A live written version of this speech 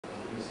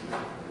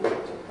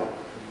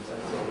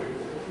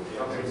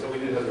Okay, so we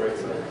did have the right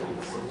side.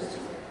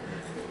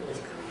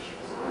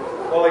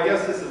 Well, I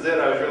guess this is it.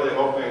 I was really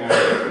hoping,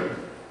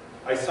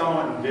 I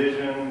somewhat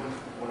envisioned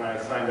when I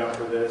signed up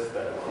for this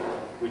that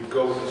we'd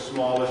go with the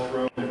smallest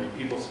room, there'd be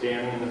people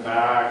standing in the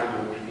back,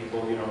 and there'd be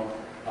people, you know,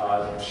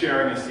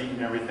 sharing a seat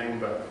and everything,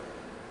 but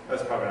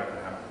that's probably not going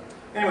to happen.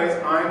 Anyways,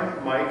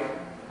 I'm Mike,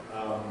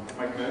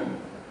 Mike Moon.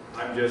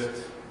 I'm just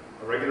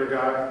a regular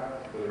guy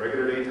with a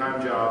regular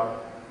daytime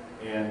job,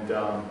 and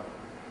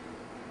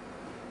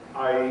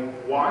I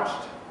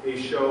watched a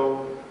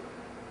show,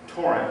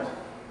 Torrent,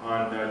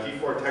 on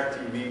G4 Tech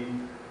TV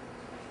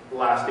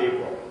last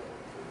April.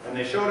 And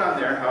they showed on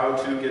there how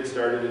to get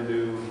started and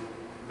do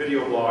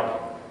video blogging.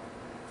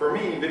 For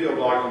me, video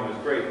blogging was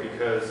great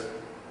because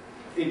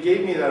it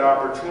gave me that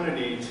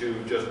opportunity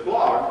to just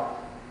blog,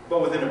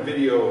 but within a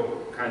video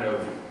kind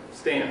of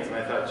stance. And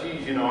I thought,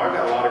 geez, you know, I've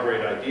got a lot of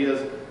great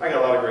ideas, I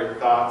got a lot of great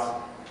thoughts.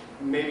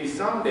 Maybe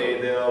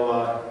someday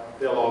they'll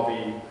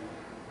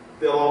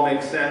all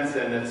make sense,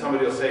 and then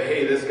somebody will say,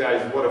 hey, this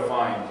guy's what a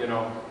find, you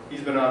know,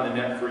 he's been on the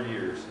net for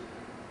years.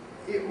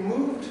 It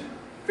moved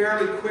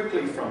fairly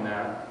quickly from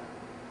that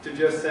to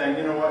just saying,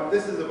 you know what,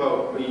 this is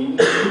about me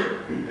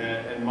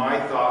and my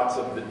thoughts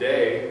of the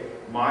day,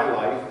 my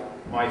life,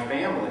 my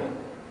family,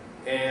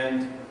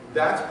 and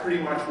that's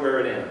pretty much where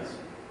it ends.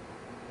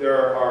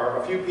 There are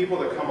a few people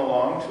that come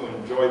along to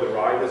enjoy the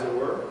ride, as it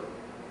were,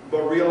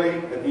 but really,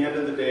 at the end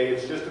of the day,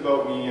 it's just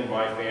about me and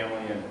my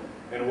family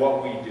and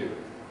what we do.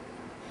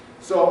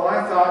 So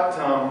I thought,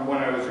 when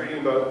I was reading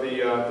about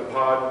the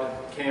pod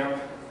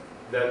camp,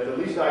 that the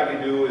least I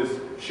could do is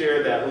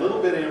share that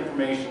little bit of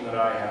information that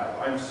I have.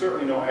 I'm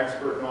certainly no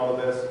expert in all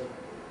of this,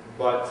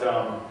 but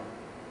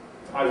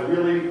I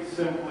really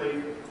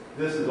simply,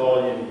 this is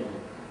all you need.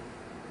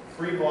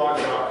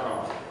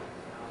 freeblog.com.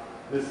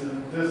 This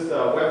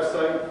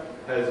website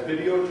has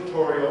video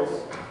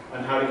tutorials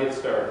on how to get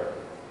started.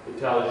 It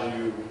tells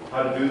you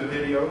how to do the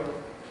video,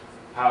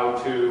 how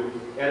to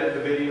edit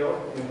the video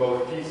in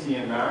both PC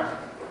and Mac,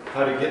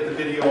 how to get the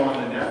video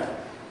on the net,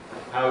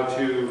 how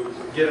to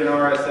get an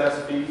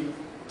RSS feed,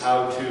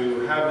 how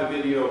to have the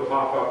video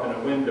pop up in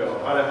a window,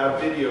 how to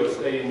have video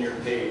stay in your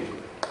page.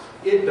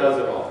 It does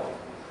it all.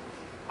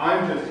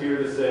 I'm just here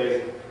to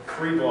say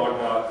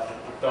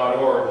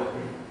freeblog.org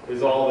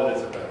is all that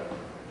it's about.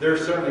 They're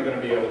certainly going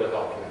to be able to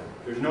help you.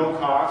 There's no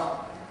cost.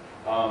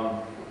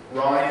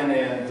 Ryan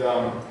and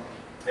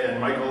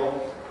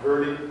Michael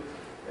Verdi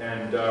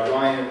and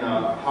Ryan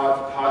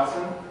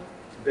Hodson,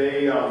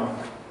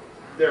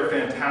 they're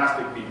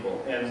fantastic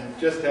people. And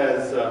just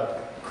as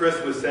Chris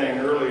was saying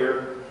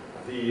earlier,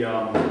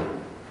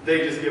 they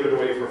just give it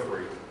away for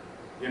free.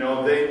 You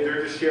know,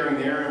 they're just sharing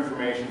their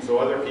information so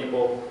other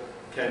people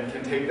can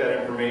take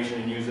that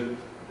information and use it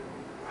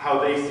how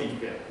they see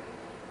fit.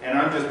 And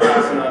I'm just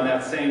passing on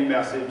that same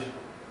message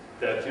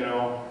that, you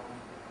know,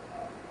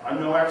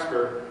 I'm no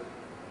expert,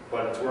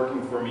 but it's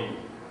working for me.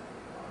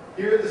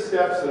 Here are the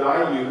steps that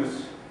I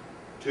use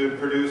to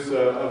produce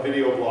a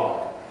video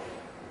blog.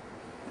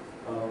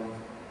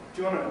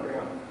 Do you want to bring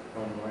on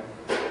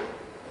mine?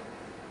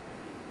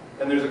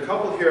 And there's a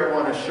couple here I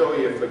want to show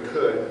you if I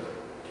could.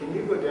 Can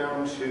you go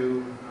down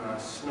to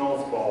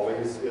Snowfall?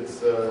 It's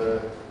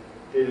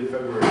dated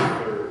February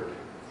 3rd.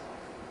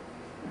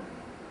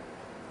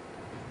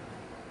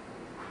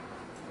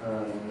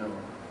 No,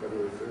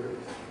 February 3rd.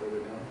 It's further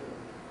down.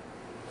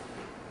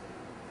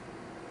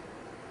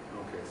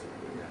 Okay,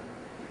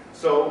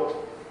 so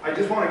I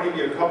just want to give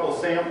you a couple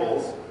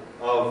samples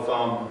of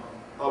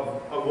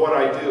what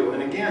I do.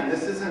 And again,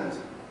 this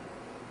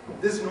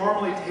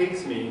normally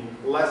takes me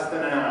less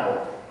than an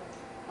hour.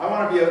 I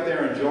want to be out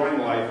there enjoying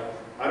life.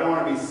 I don't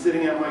want to be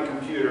sitting at my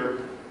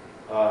computer,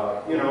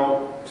 you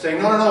know,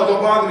 saying, no,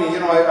 don't bother me.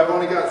 You know, I've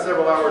only got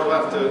several hours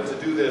left to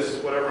do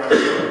this, whatever I'm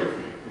doing.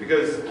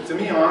 Because to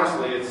me,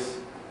 honestly,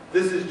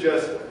 this is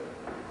just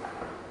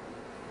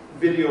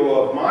video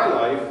of my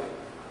life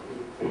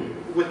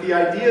with the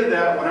idea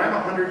that when I'm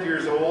 100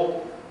 years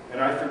old and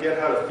I forget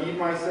how to feed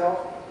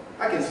myself,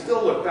 I can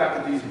still look back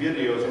at these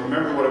videos and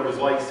remember what it was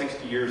like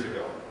 60 years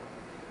ago.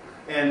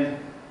 And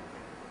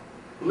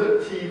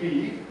Lip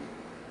TV,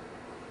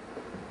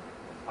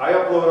 I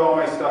upload all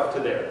my stuff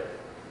to there.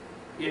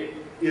 It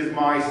is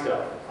my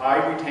stuff.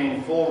 I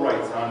retain full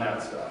rights on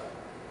that stuff.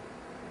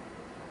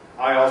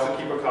 I also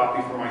keep a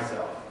copy for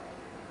myself.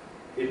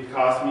 It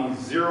costs me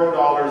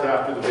 $0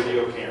 after the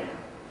video camera.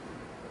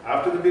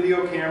 After the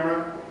video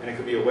camera, and it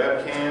could be a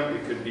webcam,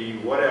 it could be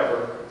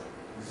whatever,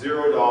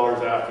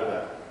 $0 after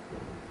that.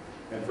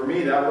 And for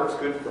me, that works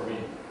good for me.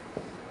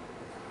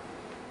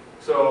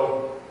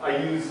 So I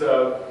use,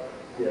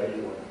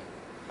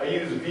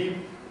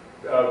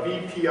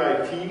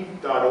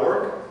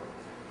 vpip.org,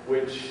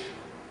 which,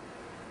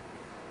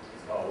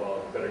 oh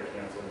well, better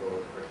cancel and go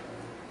with quick.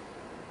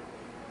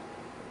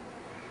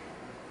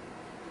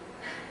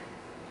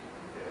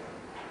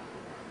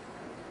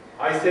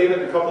 I save it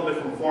in a couple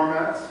different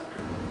formats.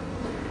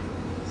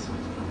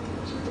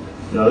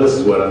 Now this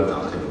is what I'm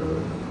talking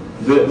about.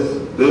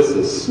 This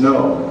is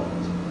snow.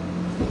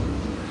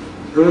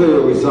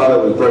 Earlier we saw that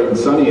it was bright and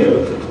sunny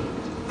out.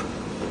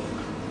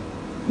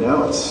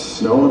 Now it's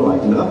snowing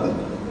like nothing.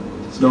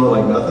 Snowing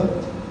like nothing?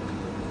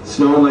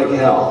 Snowing like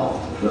hell.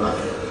 No,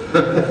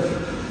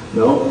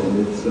 no, and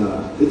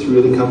it's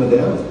really coming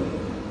down.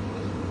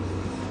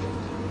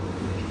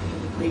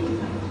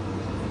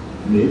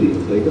 Maybe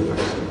lake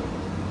effect.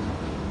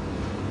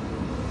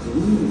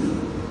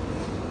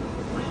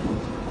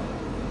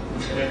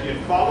 And if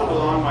you'd followed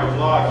along my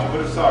vlogs, you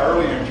would have saw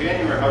earlier in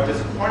January how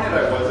disappointed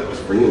I was. It was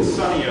freaking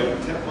sunny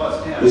out, 10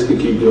 plus 10. This could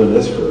keep doing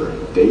this for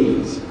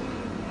days.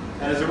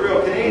 And as a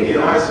real Canadian,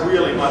 I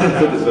really must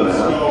have some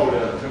snow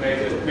to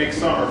make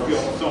summer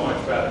feel so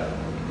much better.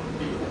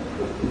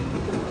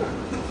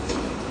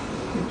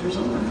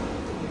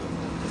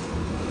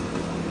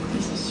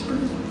 This is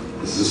spring.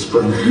 This is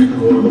spring.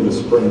 Welcome to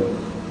spring.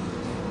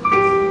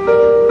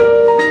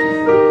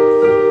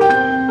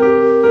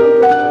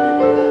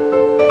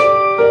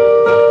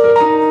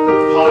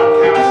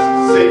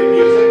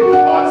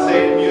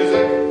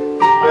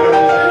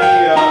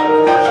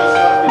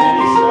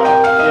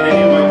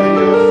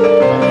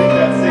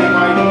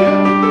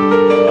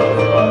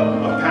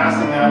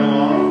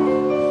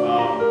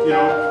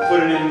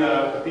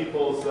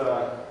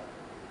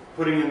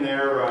 Putting in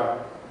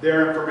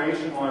their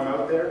information while I'm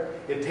out there.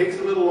 It takes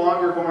a little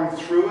longer going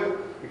through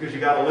it because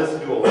you got to listen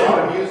to a lot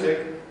of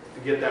music to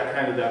get that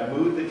kind of that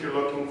mood that you're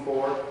looking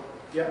for.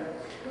 Yeah.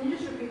 Can you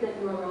just repeat that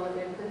URL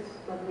again, please?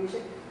 Like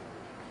music,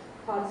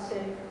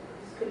 PodSafe.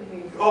 Just couldn't hear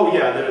you. Oh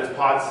yeah, that it's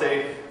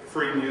PodSafe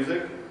free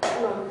music.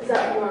 No, is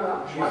that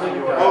URL?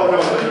 Oh no,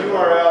 the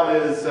URL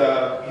is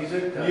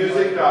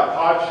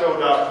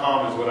music.podshow.com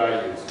is what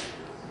I use.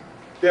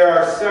 There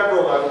are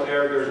several out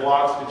there. There's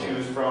lots to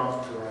choose from.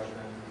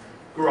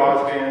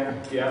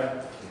 GarageBand,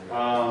 yeah.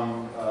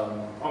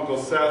 Uncle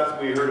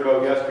Seth, we heard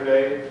about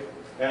yesterday,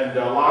 and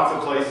lots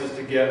of places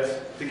to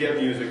get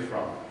music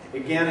from.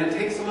 Again, it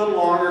takes a little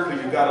longer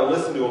because you've got to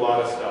listen to a lot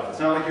of stuff. It's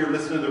not like you're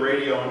listening to the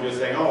radio and just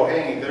saying, "Oh,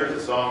 hey, there's a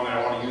song that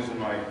I want to use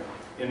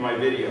in my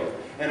video."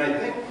 And I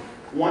think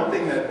one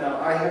thing that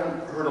I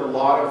haven't heard a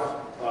lot of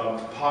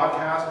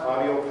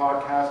audio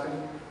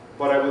podcasting,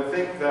 but I would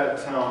think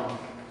that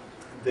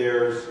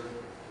there's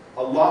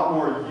a lot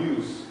more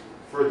use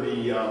for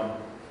the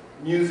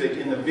music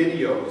in the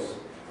videos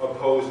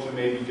opposed to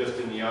maybe just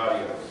in the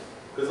audios.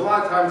 Because a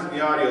lot of times in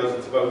the audios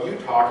it's about you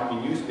talking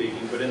and you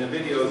speaking, but in the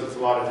videos it's a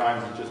lot of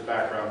times it's just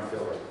background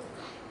filler.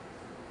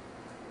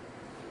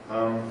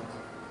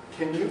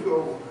 Can you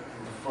go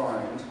and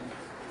find...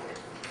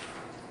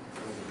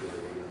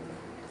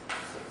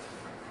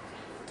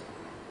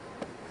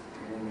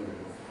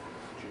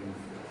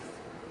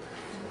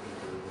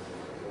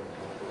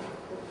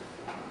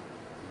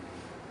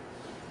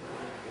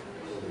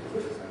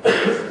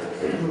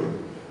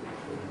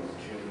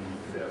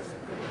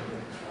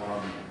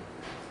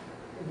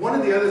 One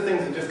of the other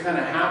things that just kind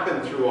of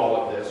happened through all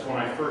of this when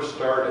I first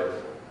started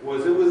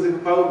was it was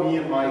about me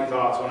and my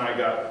thoughts when I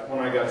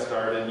got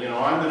started. You know,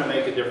 I'm going to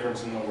make a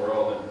difference in the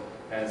world,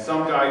 and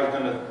some guy is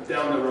going to,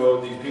 down the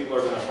road, these people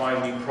are going to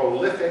find me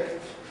prolific,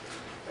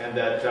 and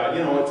that,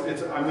 you know,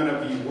 I'm going to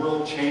be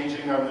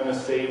world-changing, I'm going to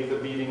save the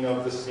beating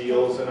of the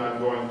seals, and I'm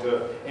going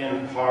to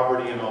end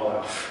poverty and all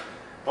that.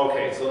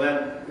 Okay, so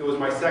then it was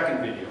my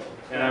second video,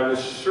 and I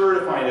was sure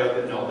to find out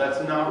that no,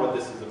 that's not what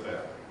this is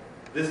about.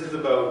 This is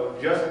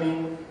about just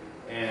me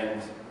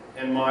and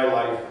my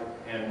life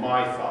and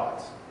my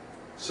thoughts.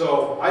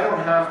 So I don't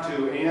have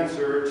to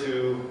answer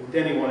to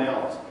anyone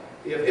else.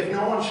 If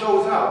no one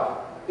shows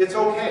up, it's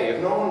okay.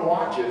 If no one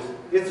watches,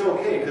 it's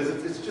okay, because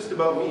it's just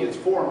about me. It's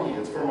for me.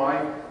 It's for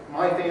my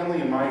family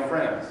and my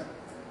friends.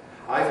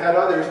 I've had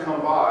others come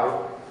by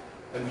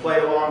and play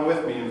along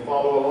with me and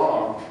follow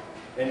along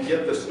and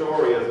get the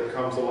story as it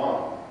comes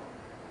along.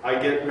 I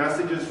get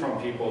messages from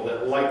people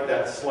that like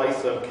that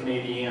slice of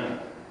Canadiana.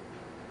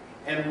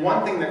 And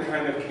one thing that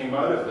kind of came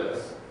out of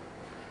this,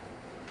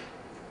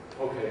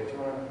 okay, do you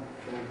want to,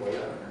 can we play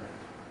that?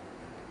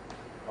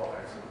 Oh,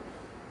 excellent.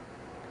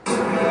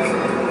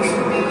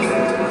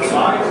 The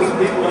lives of the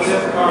people in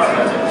this car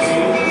have been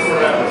changed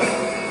forever.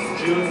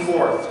 June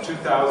 4th,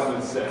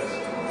 2006.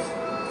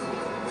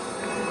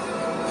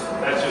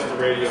 That's just the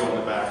radio in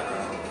the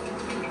background.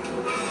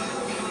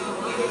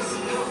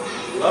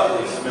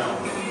 Lovely smell.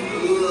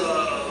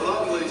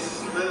 Lovely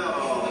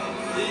smell.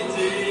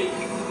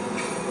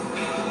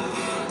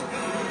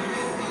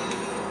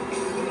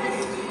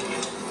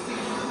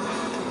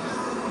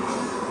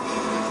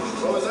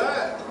 What was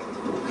that?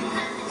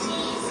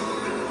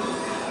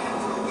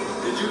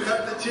 Did you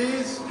cut the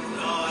cheese? No,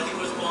 I think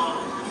it was Mom.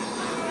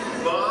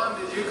 Mom,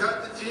 did you cut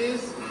the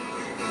cheese?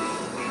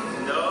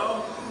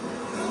 No?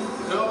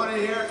 Nobody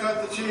here cut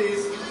the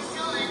cheese.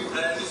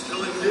 Just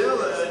killing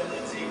Dylan.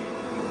 It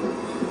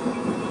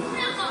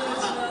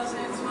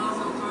smells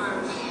on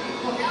fire.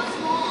 That's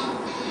wrong.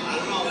 I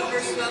don't know. Whoever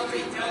smelled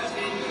it, tells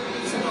me.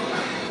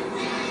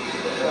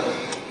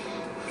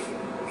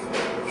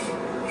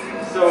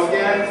 So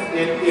again,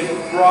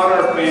 it brought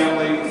our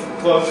family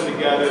closer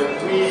together.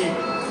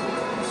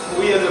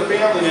 We as a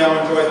family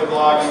now enjoy the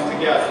vlogging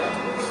together.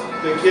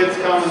 the kids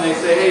come and they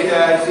say, hey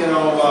Dad, you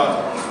know,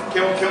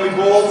 can we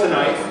bowl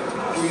tonight?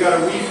 We got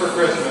a Wii for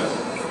Christmas.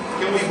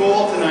 Can we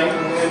bowl tonight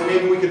and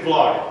maybe we could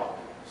vlog it?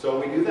 So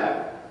we do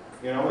that.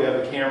 You know, we have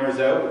the cameras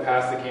out, we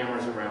pass the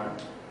cameras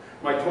around.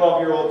 My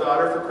 12-year-old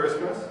daughter for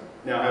Christmas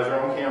now has her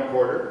own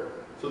camcorder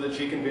so that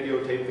she can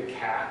videotape the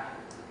cat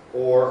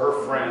or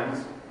her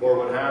friends or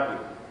what have you,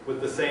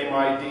 with the same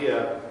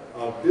idea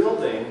of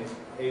building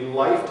a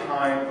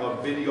lifetime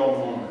of video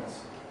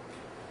moments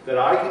that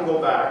I can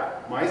go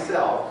back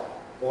myself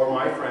or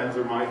my friends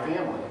or my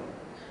family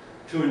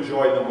to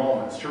enjoy the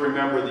moments, to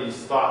remember these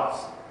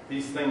thoughts,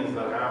 these things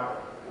that happen.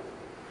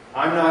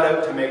 I'm not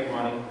out to make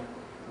money.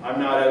 I'm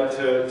not out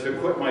to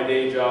quit my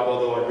day job,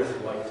 although I'd really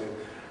like to.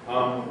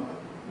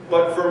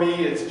 But for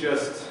me, it's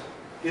just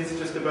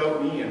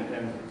about me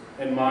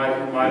and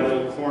my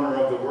little corner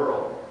of the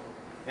world.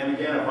 And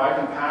again, if I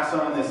can pass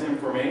on this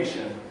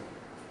information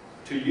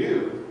to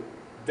you,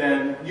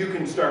 then you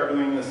can start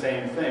doing the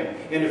same thing.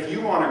 And if you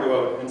want to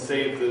go out and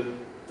save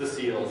the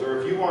seals,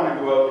 or if you want to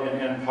go out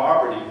and end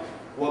poverty,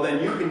 well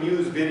then you can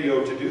use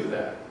video to do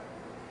that.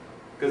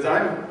 Because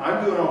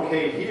I'm doing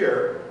okay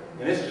here,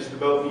 and it's just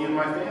about me and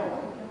my family.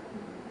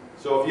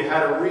 So if you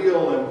had a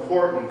real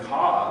important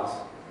cause,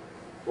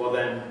 well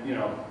then, you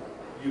know,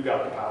 you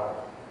got the power.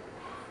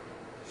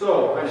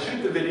 So I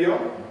shoot the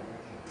video.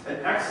 An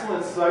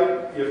excellent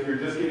site if you're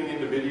just getting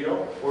into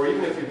video, or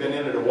even if you've been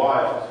in it a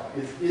while,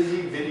 is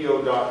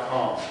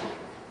izzyvideo.com.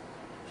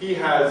 He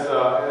has,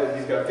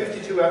 he's got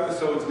 52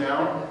 episodes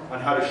now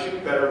on how to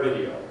shoot better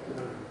video.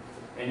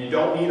 And you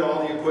don't need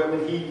all the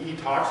equipment. He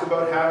talks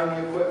about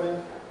having the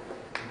equipment,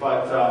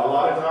 but a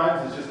lot of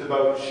times it's just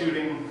about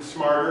shooting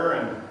smarter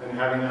and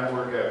having that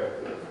work out.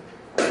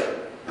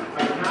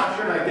 I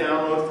capture and I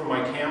download from my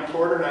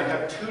camcorder, and I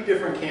have two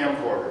different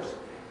camcorders.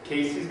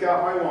 Casey's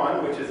got my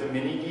one, which is a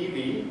mini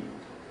DV,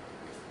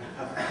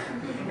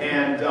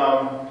 and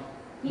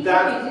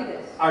that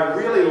I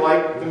really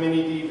like the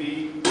mini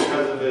DV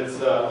because of its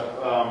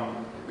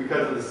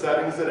because of the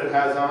settings that it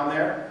has on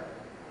there.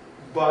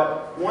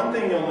 But one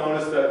thing you'll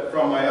notice that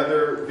from my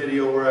other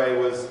video where I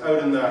was out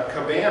in the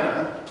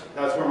cabana,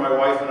 that's where my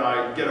wife and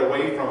I get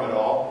away from it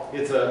all.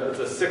 It's a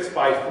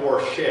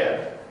 6x4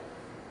 shed.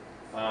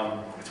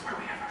 It's where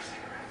we have our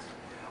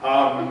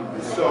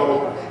cigarettes.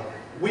 So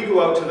we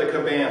go out to the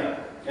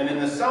cabana, and in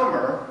the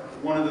summer,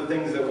 one of the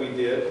things that we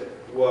did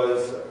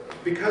was,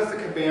 because the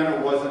cabana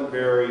wasn't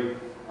very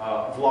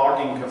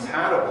vlogging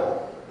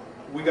compatible,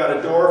 we got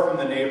a door from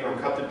the neighbor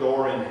and cut the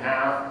door in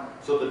half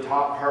so the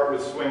top part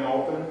would swing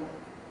open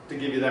to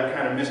give you that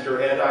kind of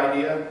Mr. Ed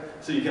idea.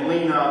 So you can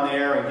lean on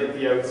there and get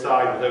the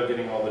outside without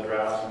getting all the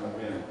drafts from the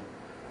wind.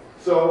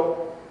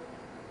 So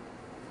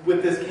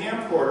with this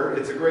camcorder,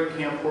 it's a great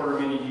camcorder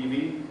mini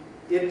DV.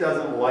 It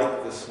doesn't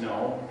like the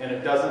snow, and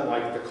it doesn't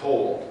like the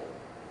cold.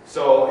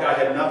 So I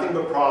had nothing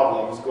but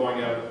problems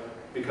going out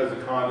because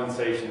of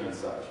condensation and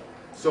such.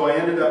 So I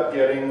ended up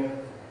getting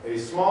a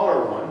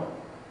smaller one,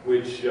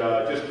 which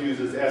just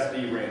uses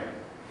SD RAM.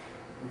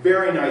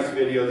 Very nice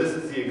video. This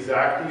is the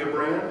Exactia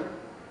brand.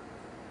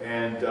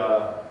 And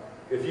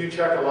if you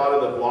check a lot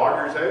of the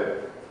vloggers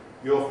out,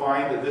 you'll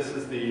find that this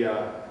is the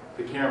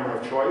camera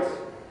of choice.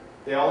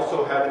 They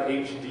also have an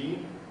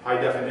HD high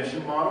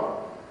definition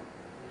model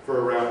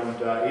for around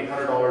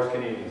 $800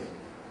 Canadian.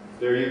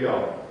 There you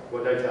go.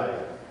 What did I tell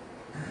you?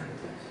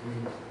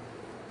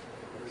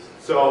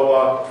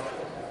 So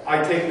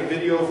I take the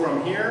video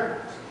from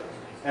here,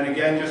 and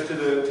again just to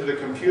the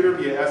computer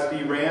via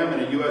SD RAM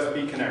and a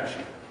USB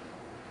connection.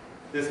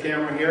 This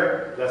camera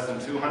here, less than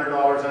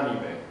 $200 on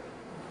eBay.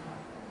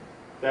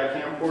 That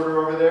camcorder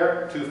over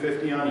there,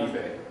 $250 on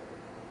eBay.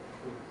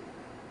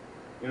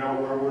 You know,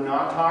 we're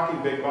not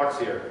talking big bucks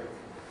here.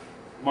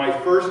 My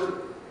first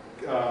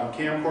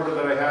camcorder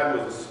that I had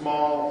was a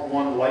small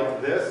one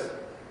like this,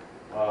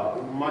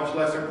 much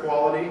lesser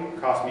quality,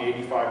 cost me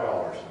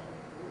 $85.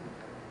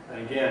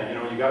 And again, you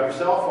know, you got your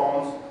cell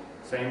phones,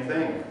 same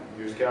thing.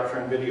 You're just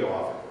capturing video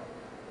off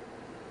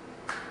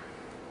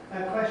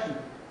it. Question,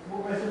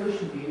 what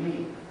resolution do you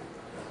need?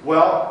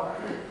 Well,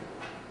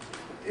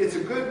 it's a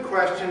good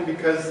question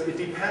because it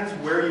depends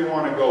where you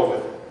want to go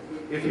with it.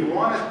 If you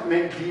want to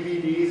make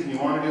DVDs and you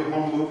want to do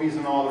home movies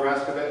and all the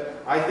rest of it,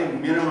 I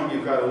think minimum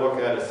you've got to look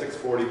at a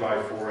 640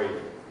 by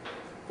 480.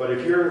 But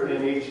if you're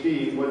in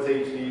HD, what's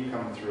HD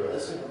coming through at?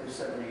 This is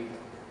 780.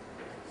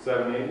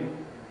 780?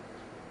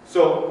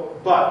 So,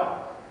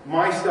 but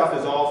my stuff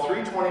is all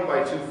 320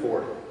 by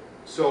 240.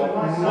 So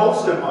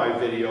most of my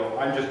video,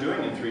 I'm just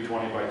doing in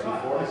 320 by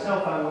 240.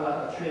 Myself, I will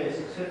have a tray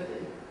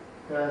 650.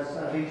 There's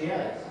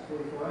VGA,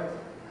 4480.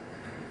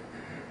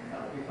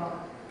 That would be fine.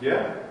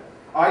 Yeah.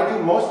 I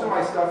do most of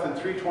my stuff in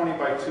 320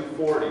 by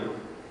 240,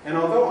 and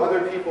although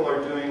other people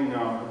are doing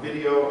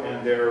video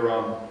and they're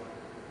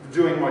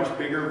doing much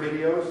bigger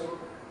videos,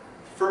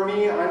 for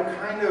me, I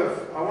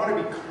want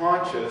to be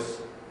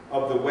conscious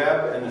of the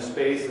web and the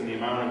space and the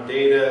amount of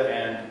data,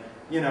 and,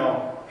 you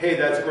know, hey,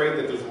 that's great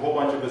that there's a whole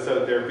bunch of us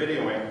out there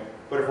videoing,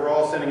 but if we're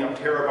all sending up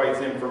terabytes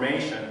of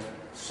information,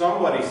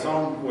 somebody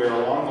somewhere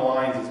along the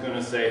lines is going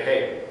to say,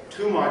 hey,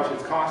 too much,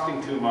 it's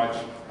costing too much,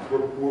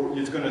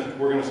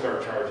 we're gonna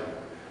start charging.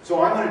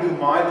 So I'm gonna do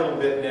my little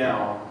bit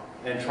now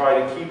and try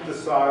to keep the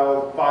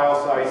file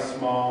size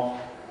small.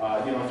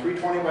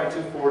 320 by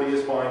 240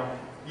 is fine.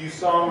 You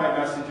saw my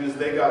messages;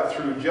 they got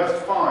through just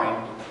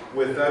fine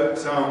without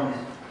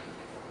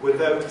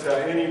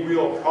any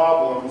real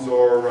problems.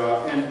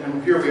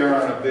 And here we are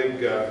on a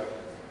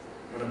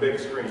big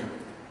screen.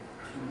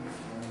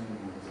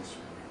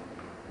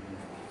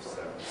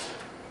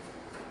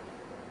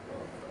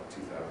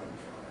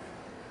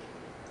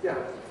 Yeah.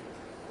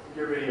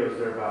 Your videos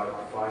are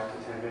about 5 to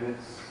 10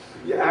 minutes.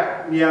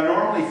 Yeah.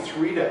 Normally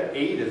 3 to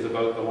 8 is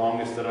about the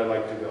longest that I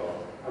like to go.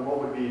 And what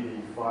would be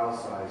the file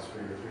size for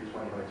your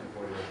 320 by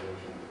 240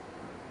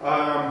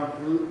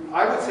 resolution?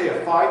 I would say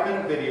a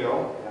 5-minute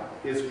video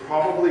is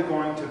probably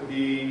going to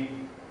be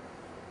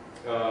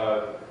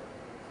 20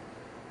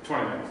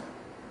 minutes.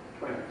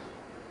 20 minutes.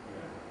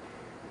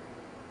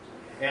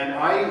 And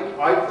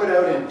I put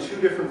out in 2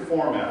 different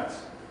formats.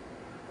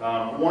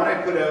 One I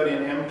put out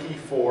in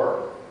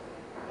MP4.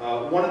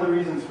 One of the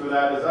reasons for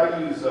that is I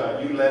use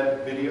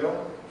ULED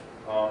video.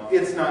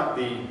 It's not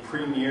the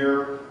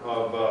premier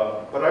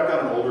but I've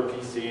got an older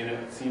PC and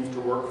it seems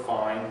to work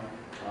fine.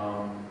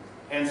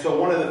 And so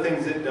one of the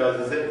things it does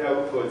is it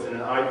outputs in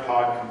an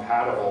iPod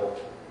compatible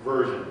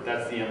version.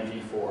 That's the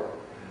MP4.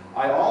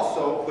 I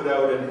also put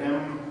out a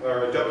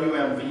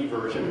WMV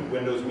version,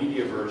 Windows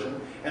Media version,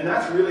 and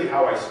that's really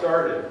how I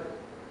started.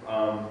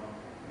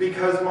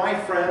 Because my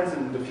friends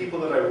and the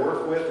people that I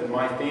work with and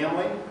my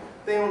family,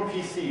 they own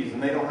PCs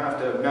and they don't have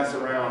to mess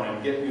around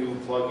and get new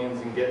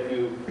plugins and get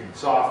new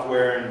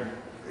software and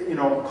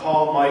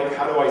call Mike,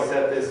 how do I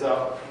set this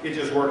up? It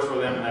just works for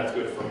them and that's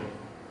good for me.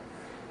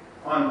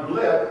 On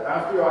Blip,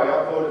 after I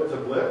upload it to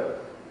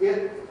Blip,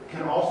 it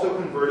can also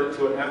convert it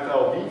to an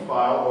FLV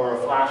file or a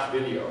flash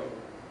video.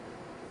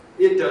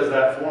 It does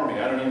that for me.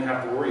 I don't even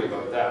have to worry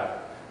about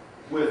that.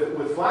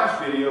 With flash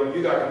video,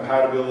 you got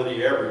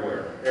compatibility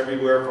everywhere.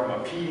 Everywhere from a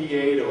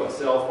PDA to a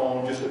cell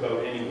phone, just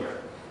about anywhere.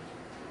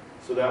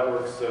 So that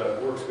works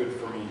good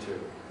for me too.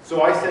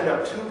 So I send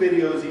up 2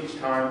 videos each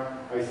time.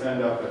 I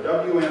send up a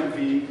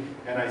WMV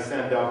and I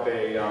send up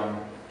a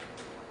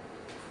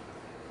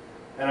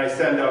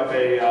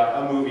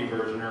movie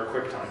version or a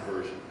QuickTime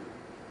version.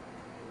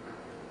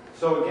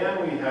 So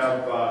again, we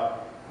have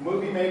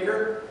Movie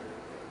Maker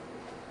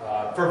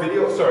for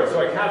video. Sorry, so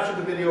I captured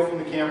the video from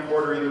the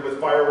camcorder either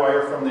with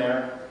FireWire from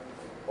there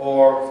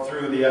or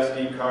through the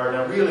SD card. And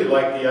I really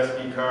like the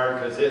SD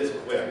card because it's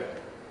quick.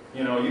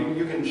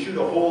 You can shoot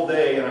a whole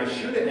day, and I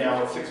shoot it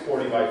now at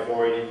 640 by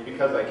 480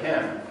 because I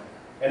can.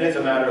 And it's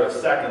a matter of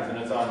seconds, and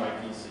it's on my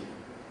PC.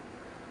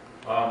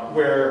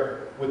 Where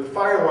with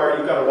FireWire,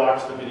 you've got to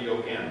watch the video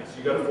again. So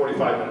you've got a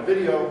 45-minute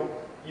video,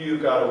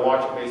 you've got to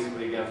watch it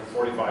basically again for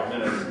 45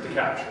 minutes to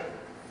capture it.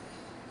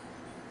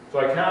 So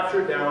I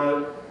capture it,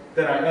 download it,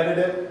 then I edit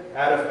it,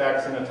 add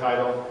effects and a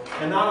title,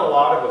 and not a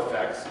lot of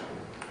effects.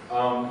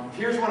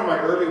 Here's one of my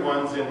early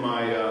ones in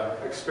my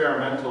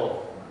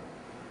experimental.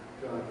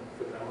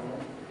 Put that one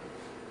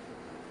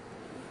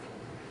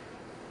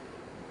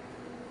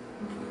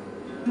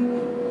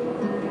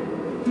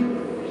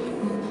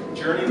on.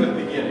 Journey with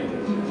Beginning.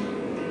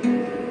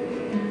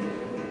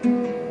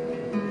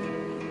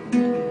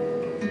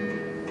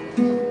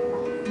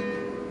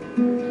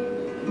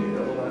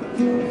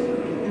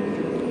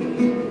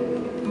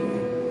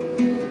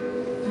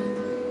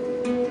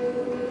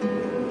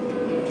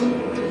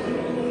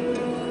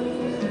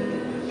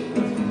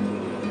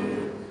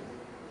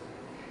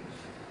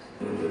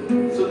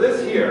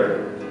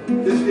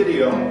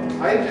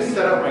 I had just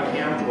set up my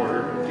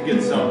camcorder to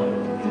get some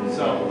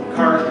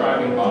cars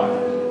driving by.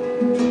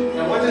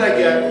 And what did I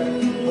get?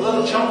 A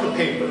little chunk of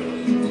paper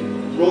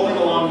rolling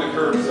along the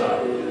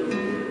curbside.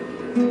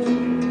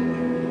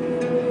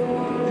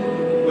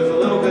 With a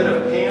little bit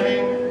of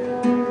panning,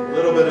 a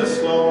little bit of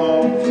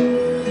slow-mo,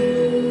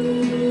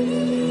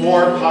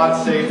 more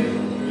pod-safe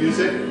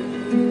music.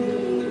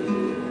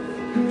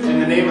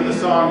 And the name of the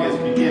song is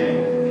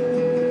Beginning.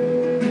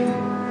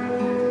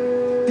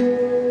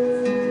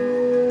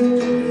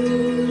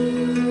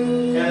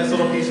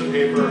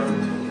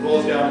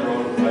 Rolls down the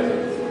road and flies out in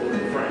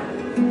frame.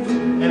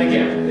 And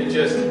again, it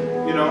just,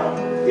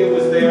 it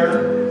was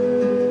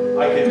there,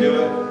 I could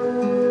do it,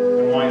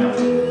 and why not?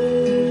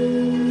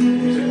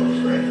 Music works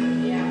great.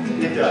 Yeah.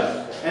 It does.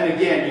 And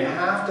again, you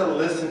have to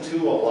listen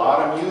to a lot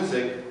of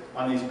music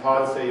on these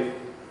pod-safe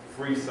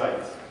free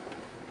sites.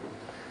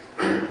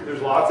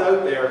 There's lots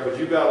out there, but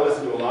you've got to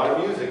listen to a lot of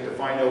music to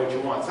find out what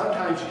you want.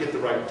 Sometimes you get the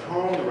right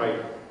tone, the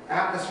right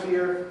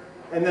atmosphere,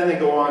 and then they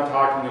go on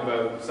talking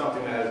about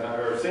something that has not,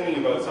 or singing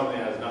about something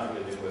that has nothing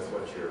to do with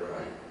what you're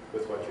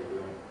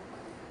doing.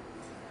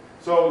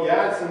 So you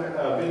add some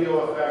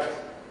video effects.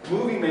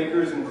 Movie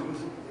Maker is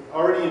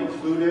already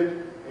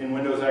included in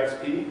Windows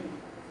XP.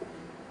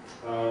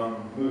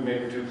 Movie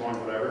Maker 2.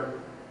 Whatever.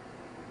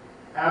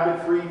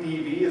 Avid Free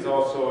DV is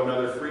also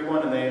another free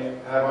one, and they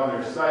have on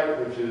their site,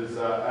 which is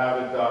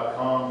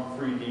avid.com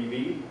free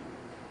DV.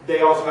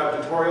 They also have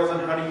tutorials on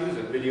how to use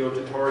it, video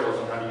tutorials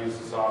on how to use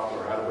the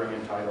software, how to bring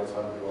in titles,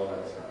 how to do all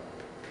that stuff.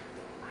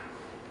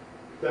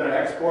 Then I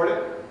export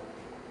it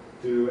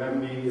to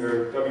MV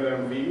or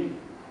WMV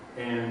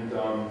and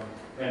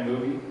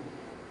movie.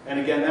 And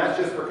again, that's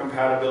just for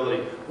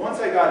compatibility. Once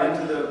I got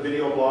into the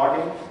video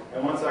blogging,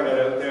 and once I got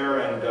out there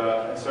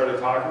and started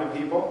talking to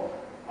people,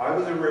 I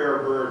was a rare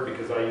bird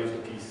because I used a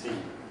PC.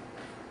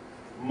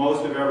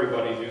 Most of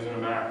everybody's using a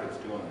Mac that's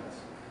doing this.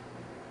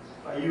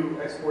 Are you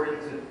exporting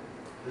to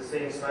the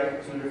same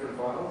site, 2 different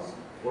files?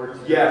 Or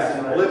Yes,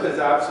 and Blip is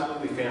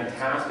absolutely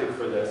fantastic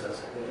for this.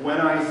 When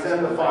I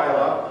send the file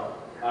up,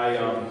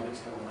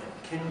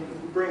 can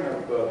you bring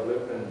up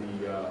Blip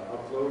and the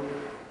upload?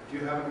 Do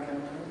you have an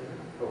account?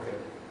 Okay.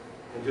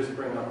 And just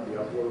bring up the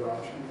upload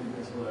option.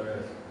 That's what it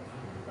is.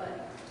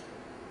 But,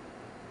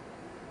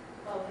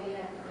 oh,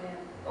 yeah.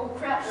 Oh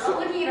crap, we're all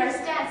looking at our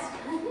stats.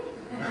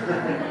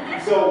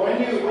 So when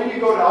you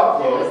go to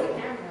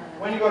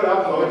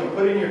upload, you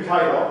put in your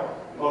title.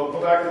 Oh, go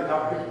back to the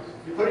top.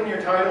 You put in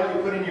your title,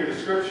 you put in your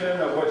description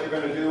of what you're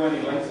going to do,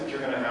 any links that you're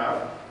going to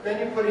have. Then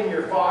you put in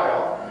your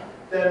file.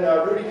 Then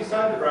Rudy,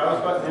 beside the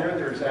browse button there,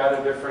 there's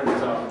added different,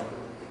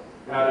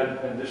 added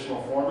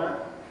additional format.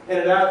 And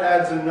it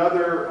adds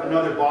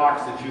another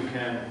box that you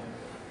can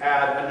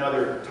add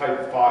another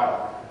type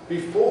file.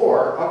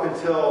 Before, up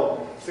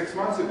until 6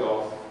 months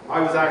ago, I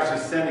was actually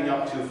sending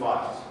up 2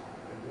 files.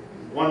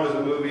 One was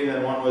a movie and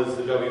then one was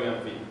the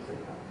WMV.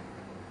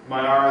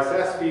 My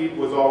RSS feed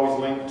was always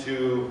linked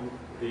to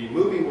the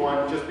movie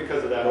one just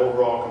because of that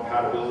overall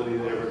compatibility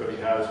that everybody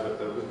has with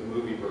the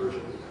movie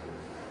version.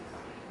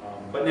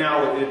 But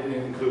now it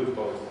includes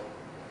both.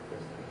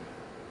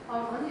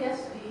 On the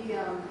SD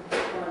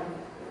one,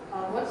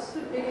 what's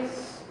the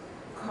biggest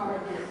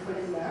card that you put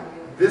in there?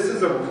 This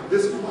is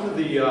one of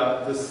the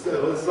this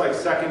is like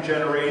 2nd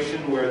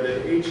generation, where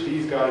the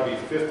HD's got to be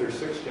 5th or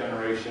 6th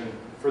generation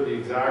for the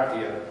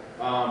Exactia.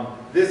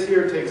 This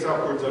here takes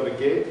upwards of a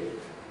gig.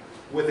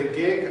 With a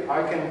gig,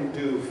 I can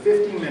do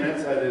 50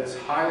 minutes at its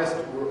highest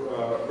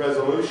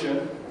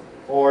resolution,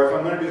 or if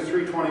I'm going to do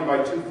 320 by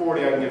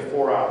 240, I can get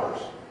 4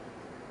 hours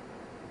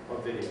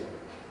of video.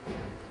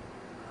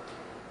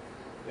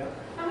 Yeah.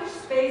 How much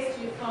space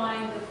do you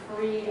find the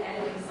free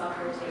editing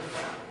software takes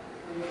up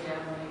when you're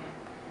downloading it?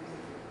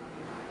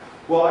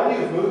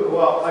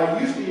 Well, I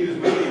used to use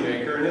Movie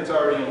Maker, and it's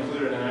already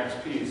included in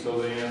XP, so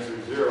the answer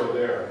is 0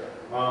 there.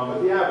 But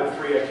the Avid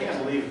Free, I can't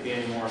believe it'd be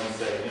any more than,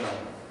 say,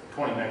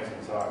 20 megs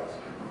in size.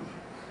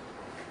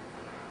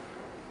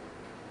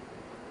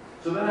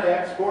 So then I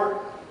export.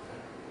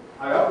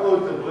 I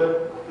upload to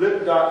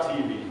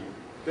blip.tv.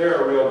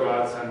 They're a real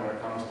godsend when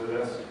it comes to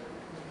this.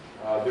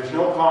 There's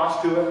no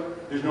cost to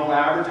it. There's no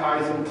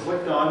advertising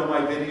clicked onto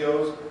my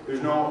videos.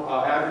 There's no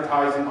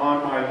advertising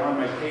on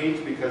my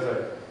page because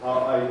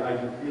I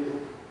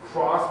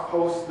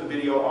cross-post the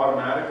video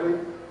automatically.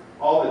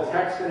 All the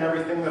text and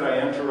everything that I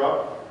enter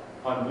up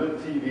on Blip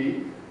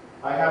TV,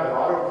 I have it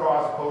auto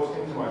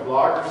cross-posting to my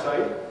Blogger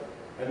site,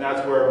 and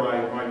that's where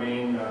my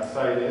main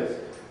site is.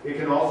 It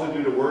can also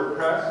do to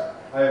WordPress.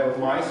 I have a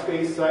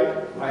MySpace site.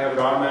 I have it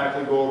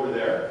automatically go over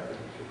there.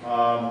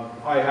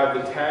 I have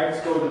the tags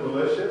go to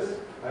Delicious.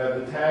 I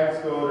have the tags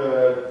go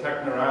to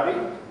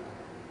Technorati.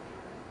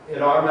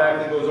 It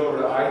automatically goes over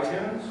to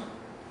iTunes.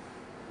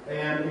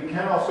 And we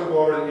can also go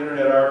over to the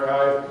Internet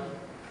Archive,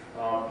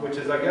 which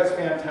is, I guess,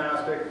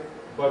 fantastic.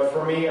 But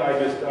for me, I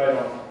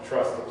don't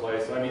trust the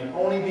place. I mean,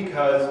 only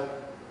because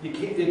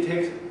it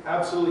takes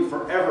absolutely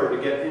forever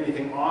to get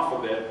anything off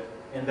of it.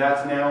 And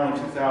that's now in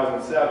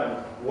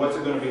 2007. What's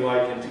it going to be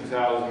like in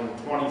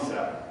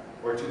 2027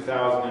 or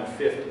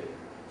 2050?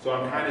 So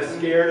I'm kind of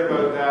scared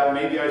about that.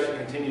 Maybe I should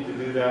continue to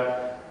do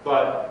that.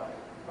 But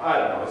I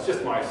don't know. It's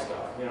just my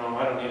stuff. I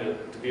don't need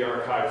it to be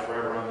archived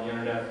forever on the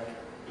internet.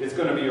 It's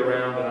going to be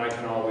around, and I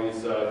can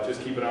always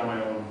just keep it on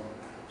my own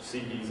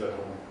CDs at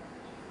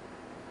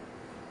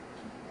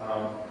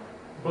home.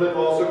 Blip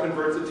also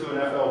converts it to an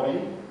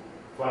FLV,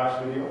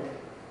 flash video.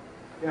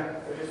 Yeah.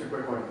 Just a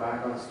quick one,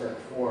 back on step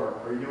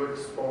 4. Are you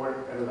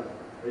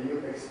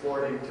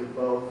exporting to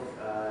both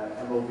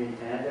MOV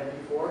and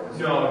MP4?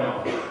 No.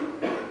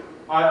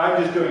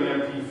 I'm just doing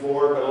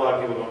MP4, but a lot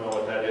of people don't know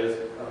what that is.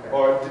 Okay.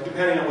 Or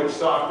depending on which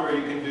software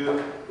you can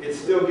do, it's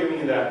still giving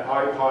you that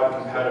iPod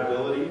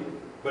compatibility,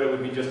 but it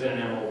would be just in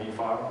an MOV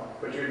file.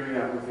 But you're doing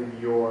that within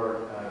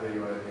your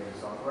video editing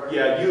software?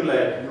 Yeah,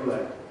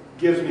 ULED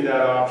gives me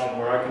that option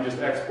where I can just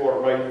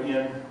export right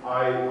in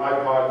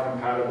iPod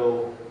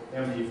compatible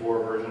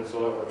MP4 version, so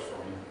that works for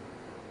me.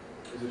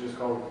 Is it just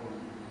called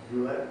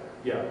ULED?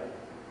 Yeah.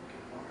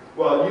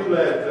 Well,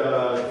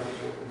 ULED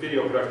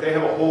video production, they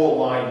have a whole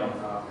line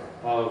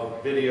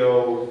of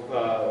video,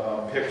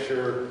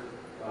 picture,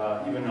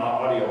 even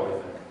audio, I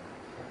think.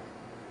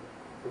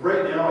 But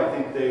right now, I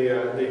think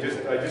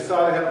I just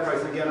saw they had a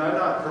price. Again, I'm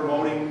not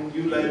promoting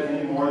ULED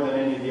any more than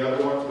any of the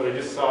other ones, but I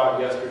just saw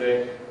it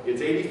yesterday.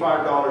 It's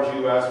 $85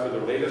 US for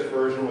the latest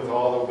version with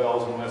all the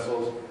bells and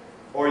whistles,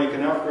 or you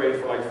can upgrade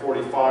for like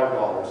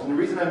 $45. And the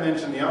reason I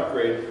mentioned the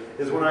upgrade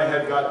is when I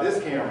had got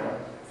this camera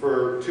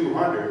for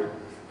 $200,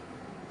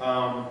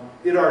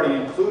 it already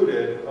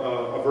included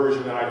a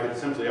version that I could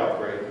simply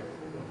upgrade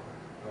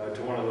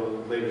to one of the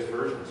latest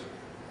versions.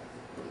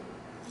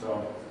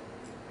 So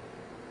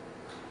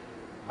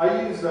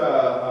I use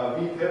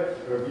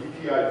VPIP or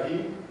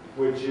VPIP,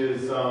 which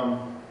is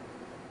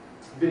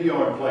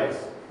video in place.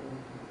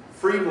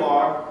 Free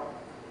blog,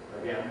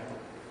 again,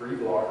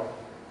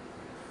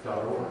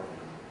 freeblog.org.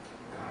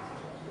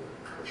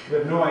 You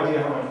have no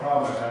idea how much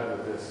problem I've had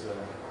with this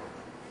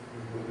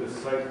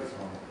site this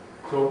morning.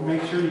 So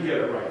make sure you get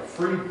it right.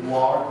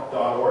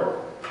 Freeblog.org.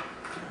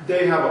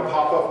 They have a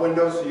pop-up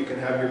window, so you can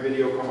have your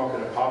video come up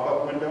in a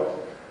pop-up window.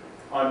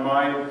 On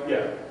mine,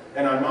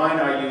 and on mine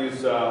I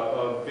use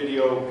a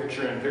video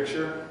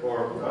picture-in-picture,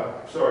 or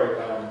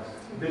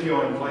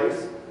video in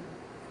place.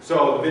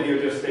 So the video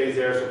just stays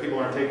there, so people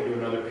aren't taken to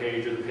another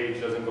page, or the page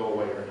doesn't go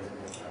away or anything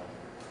like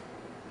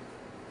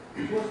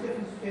that. What's the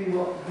difference between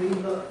what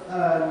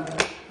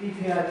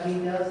VPIP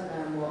does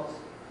and what?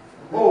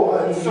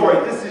 Sorry,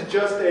 this is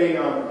just a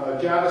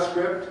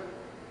JavaScript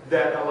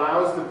that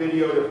allows the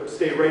video to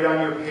stay right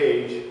on your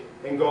page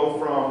and go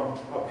from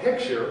a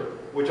picture,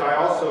 which I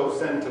also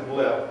send to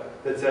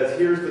Blip, that says,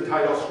 here's the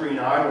title screen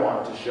I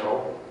want to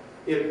show.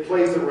 It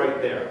plays it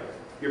right there.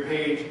 Your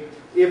page,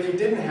 if you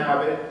didn't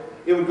have it,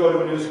 it would go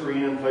to a new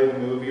screen and play the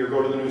movie, or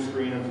go to the new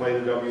screen and play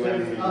the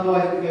WMV. So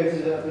otherwise it would go to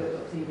the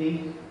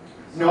TV?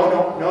 No.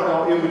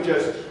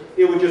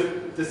 It would just,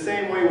 the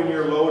same way when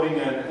you're loading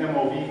an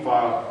MOV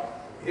file,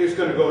 it's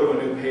going to go to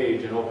a new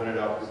page and open it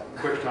up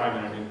QuickTime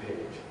in a new page.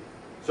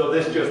 So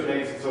this just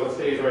makes it so it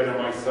stays right on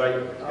my site.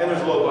 And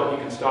there's a little button,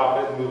 you can stop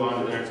it and move on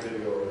to the next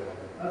video or whatever.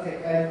 Okay,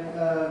 and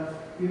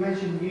you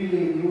mentioned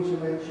ULEAD, you also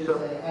mentioned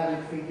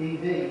adding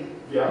 3DV.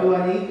 Yeah. Do I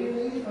need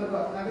ULEAD if I've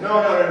got added?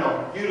 No.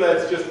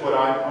 ULED's just what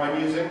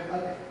I'm using.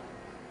 Okay.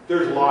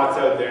 There's lots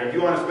out there. If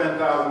you want to spend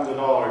thousands of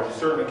dollars, you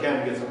certainly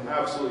can get some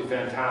absolutely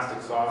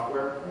fantastic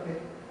software. Okay.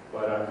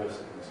 But I'm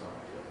just in the software.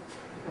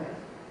 Okay.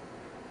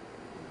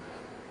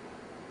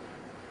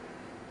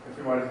 If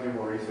we wanted to do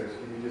more research,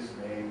 can you just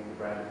name the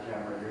brand of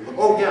camera you're using?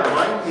 Oh yeah,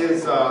 mine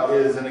is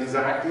an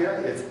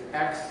Exactia. It's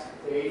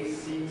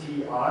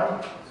XACTI.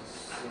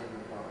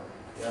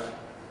 Yeah.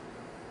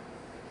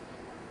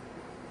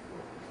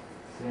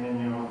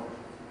 Sanyo.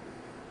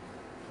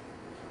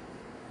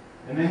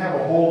 And they have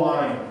a whole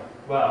line.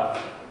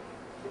 Wow.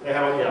 They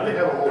have a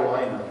whole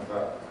line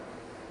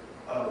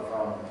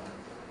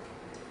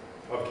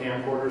of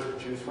camcorders to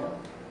choose from.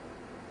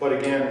 But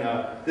again,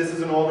 this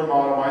is an older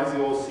model. Mine's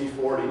the old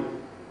C40.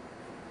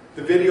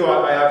 The video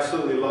I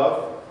absolutely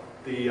love.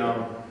 In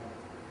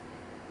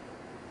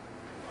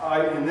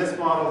this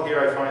model here,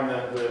 I find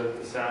that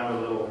the sound a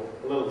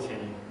little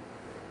tinny.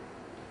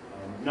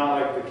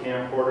 Not like the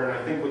camcorder, and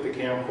I think with the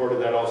camcorder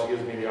that also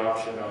gives me the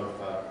option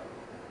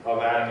of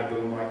adding a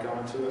boom mic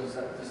onto it.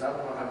 Does that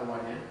one have a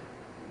line in?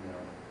 No.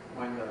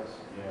 Mine does.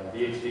 Yeah, the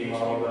HD The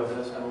model HD does.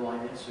 does have a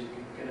line in, so you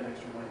can get an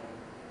extra mic.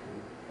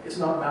 It's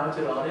not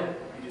mounted on it,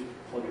 you just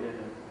plug it in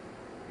and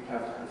you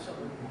have to have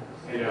something.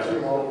 Yeah. It's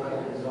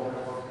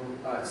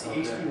the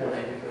HD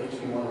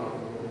one,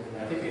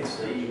 I think.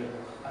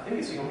 I think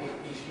it's the only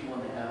HD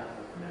one they have.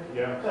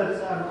 Yeah.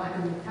 But I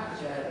can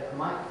capture a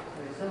mic,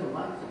 there's several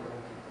mics on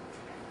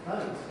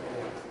phones.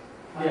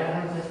 I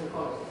haven't tested the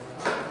quality.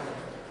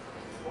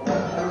 Well, I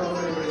don't know if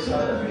anybody saw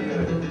that video.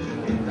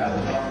 That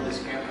was on this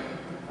camera.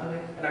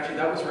 Okay. And actually,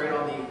 that was right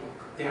on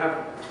they have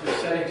the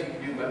settings you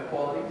can do web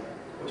quality,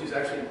 which is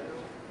actually,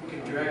 you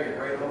can drag it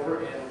right over,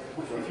 and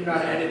if you're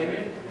not editing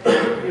it,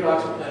 you'll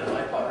actually play an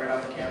iPod right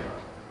off the camera.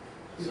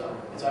 So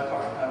it's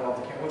iPod compatible off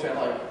the camera, which I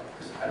like,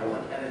 because I don't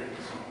like editing.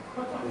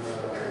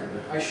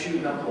 I shoot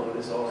and upload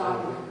is all.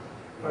 Dogma.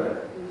 Pardon?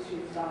 You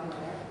shoot Dogma,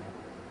 right?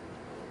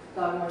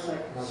 Dogma's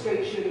like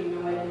straight shooting,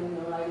 no editing,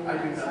 no lighting. I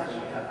do no nothing.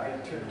 such. I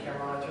turn the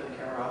camera on, turn the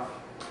camera off.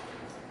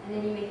 And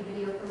then you make a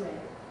video for Red.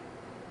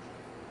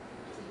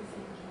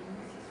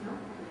 No?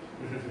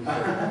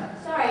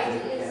 Sorry,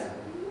 it is.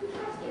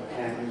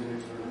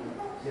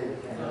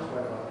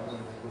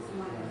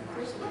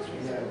 First question.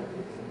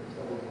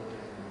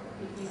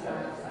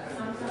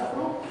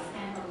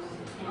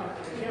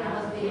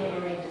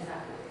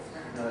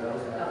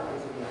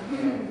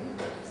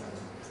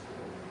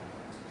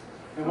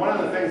 And one of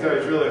the things I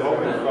was really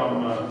hoping from,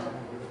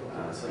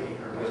 It's like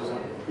 800 or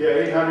something.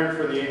 800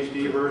 for the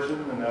HD version,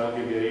 and that'll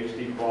give you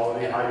HD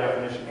quality, high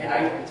definition. And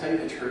I can tell you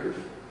the truth,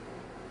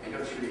 I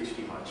don't shoot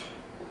HD much.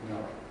 No.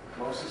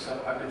 Most of the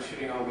stuff I've been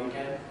shooting all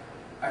weekend,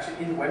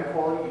 actually in web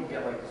quality, you can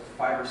get like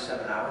 5 or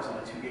 7 hours on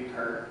a 2 gig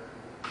card.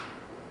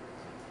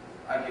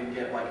 I can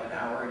get like an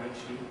hour in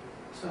HD,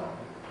 so.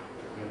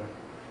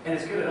 And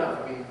it's good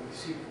enough, I mean, you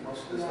see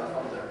most of the stuff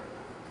out there.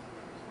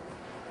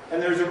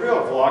 And there's a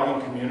real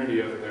vlogging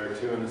community out there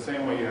too, in the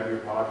same way you have your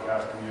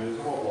podcast community, there's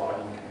a whole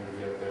vlogging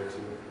community out there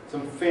too.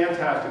 Some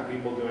fantastic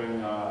people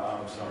doing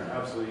some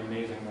absolutely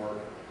amazing work.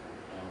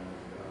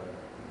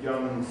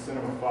 Young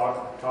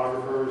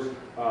cinematographers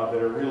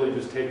that are really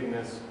just taking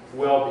this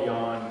well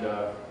beyond,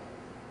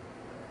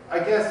 I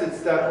guess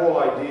it's that whole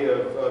idea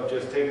of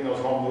just taking those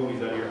home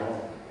movies out of your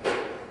home.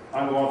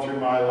 I'm going through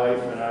my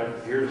life and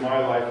here's my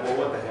life, well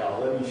what the hell,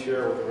 let me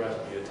share with the rest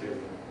of you too.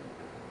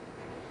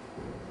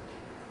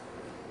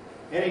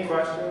 Any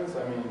questions?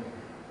 I mean,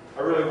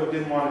 I really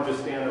didn't want to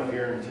just stand up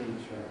here and teach.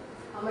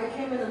 I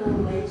came in a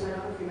little late, so I don't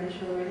know if you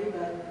mentioned already,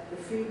 but the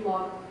free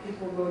blog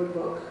people wrote a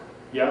book,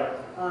 Yeah.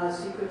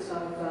 Secrets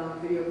of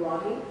Video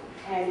Blogging.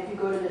 And if you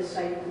go to the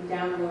site, you can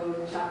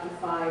download chapter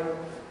 5,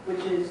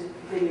 which is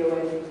video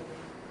editing,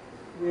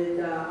 with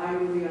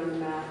iMovie on the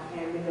Mac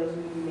and Windows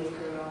Movie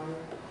Maker on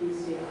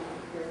PC.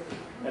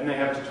 And they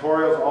have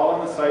tutorials all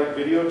on the site,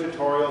 video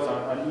tutorials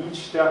on each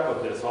step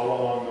of this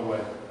all along the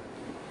way.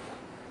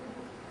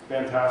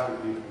 Fantastic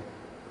people.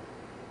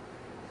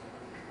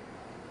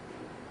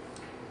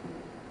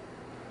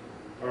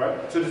 All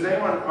right, so does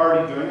anyone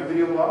already doing a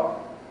video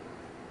blog?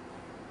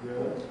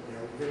 Really?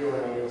 Yeah, video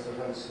and audio,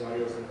 sometimes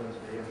audio, sometimes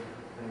video.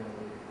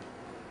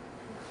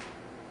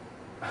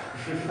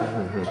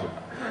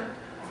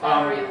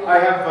 I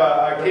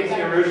have Casey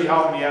and Rudy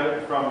helping me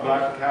out from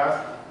Black to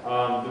Cast.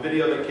 The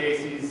video that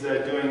Casey's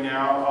doing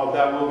now,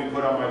 that will be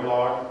put on my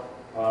blog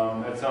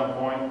at some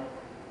point.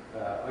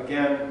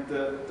 Again,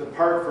 the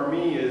part for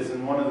me is,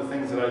 and one of the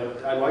things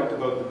that I liked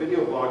about the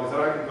video blog is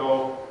that I could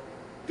go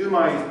do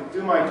my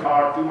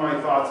talk, do my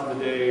thoughts of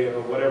the day,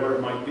 or whatever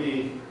it might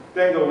be,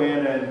 then go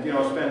in and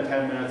spend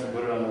 10 minutes and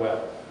put it on the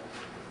web.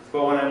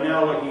 But when I'm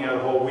now looking at a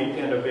whole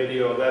weekend of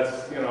video,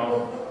 that's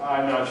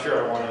I'm not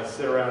sure I want to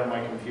sit around on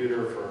my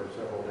computer for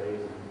several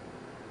days.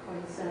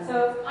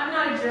 So I'm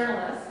not a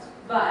journalist,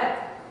 but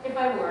if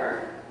I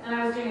were, and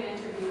I was doing an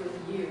interview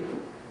with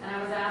you, and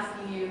I was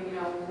asking you,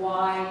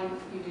 why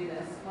you do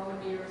this, what would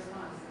be your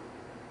response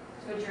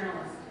to a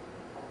journalist?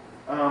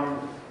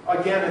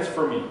 Again, it's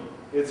for me.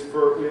 It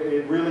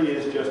really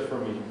is just for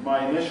me.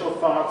 My initial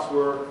thoughts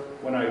were,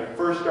 when I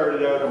first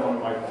started out on one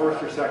of my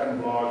first or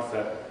second blogs,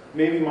 that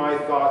maybe my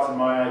thoughts and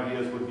my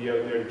ideas would be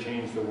out there to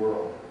change the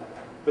world.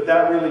 But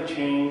that really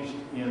changed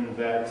in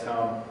that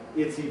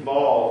it's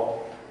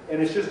evolved, and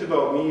it's just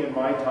about me and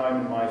my time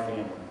and my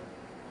family.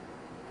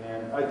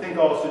 And I think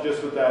also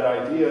just with that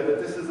idea that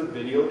this is a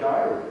video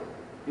diary,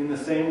 in the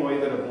same way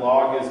that a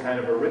blog is kind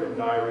of a written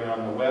diary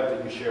on the web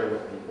that you share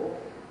with people.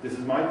 This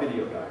is my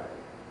video diary.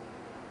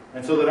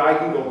 And so that I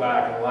can go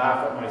back and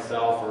laugh at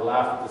myself, or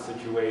laugh at the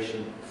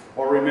situation,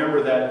 or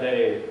remember that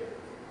day,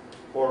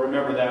 or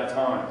remember that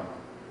time.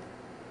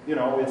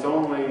 It's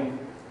only,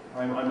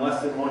 I'm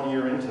less than 1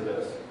 year into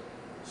this.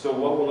 So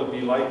what will it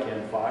be like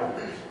in 5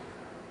 years,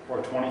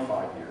 or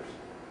 25 years,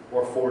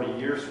 or 40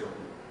 years from now?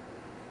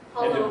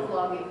 Hello,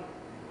 vlogging.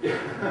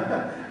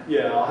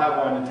 Yeah, I'll have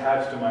one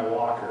attached to my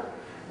walker.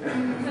 So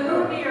who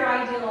would be your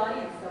ideal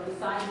audience, though,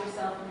 besides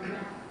yourself and your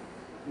friends?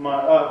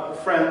 My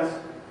friends,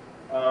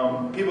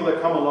 people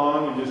that come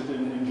along and just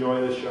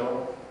enjoy the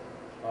show.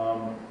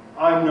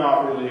 I'm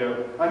not really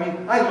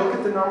I look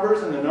at the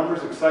numbers, and the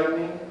numbers excite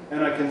me,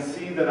 and I can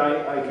see that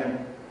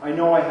I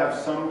know I have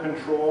some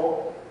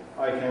control.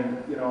 I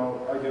can,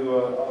 I do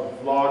a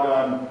vlog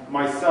on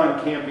my son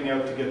camping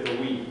out to get the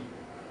Wii.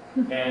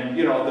 And,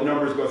 the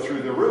numbers go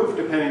through the roof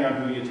depending on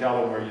who you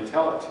tell and where you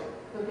tell it to.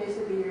 So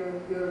basically,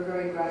 you're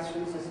very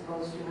grassroots as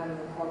opposed to having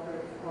a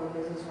corporate or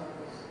business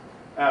office.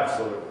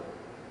 Absolutely.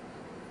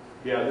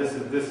 Yeah, this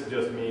is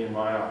just me and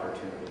my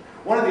opportunity.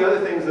 One of the other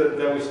things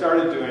that we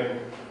started doing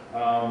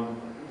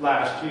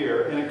last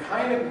year, and it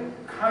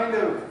kind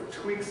of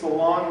tweaks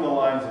along the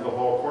lines of the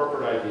whole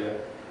corporate idea,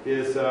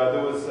 is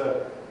there was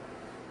a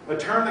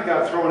term that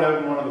got thrown out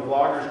in one of the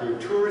bloggers group,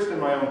 tourist in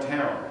my own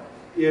town.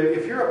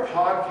 If you're a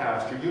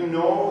podcaster, you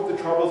know the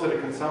troubles that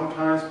it can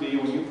sometimes be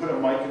when you put a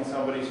mic in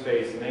somebody's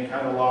face and they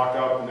kind of lock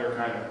up and they're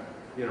kind of,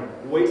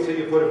 wait till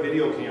you put a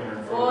video camera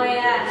in front of them. Oh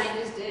yeah, and I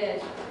just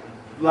did.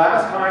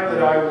 Last time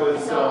that I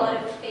was, a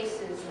lot of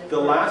faces. the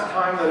last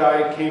time that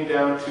I came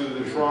down to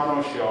the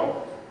Toronto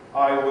show,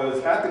 I was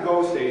at the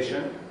GO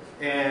station,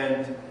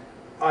 and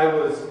I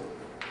was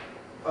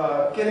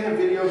getting a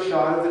video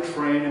shot of the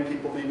train and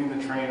people leaving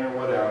the train or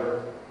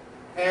whatever,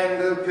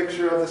 and a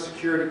picture of the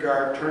security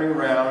guard turning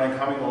around and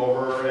coming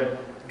over and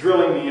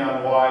drilling me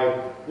on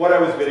what I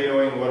was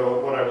videoing,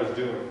 what I was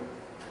doing.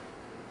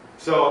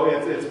 So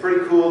it's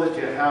pretty cool that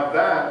you have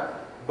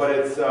that,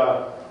 but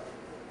so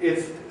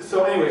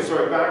anyway,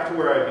 sorry, back to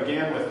where I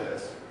began with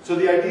this. So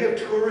the idea of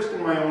tourist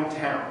in my own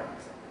town.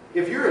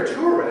 If you're a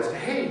tourist,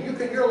 hey,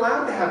 you're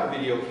allowed to have a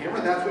video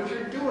camera. That's what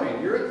you're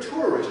doing. You're a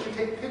tourist. You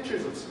take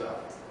pictures of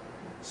stuff.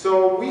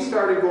 So we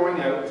started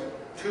going out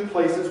to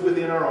places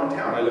within our own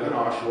town. I live in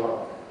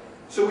Oshawa.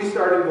 So we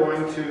started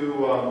going to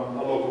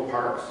local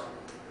parks,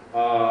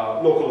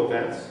 local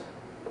events.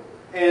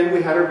 And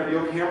we had our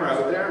video camera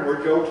out there, and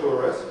we're Joe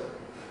Tourist.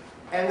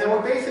 And then we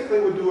basically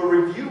would do a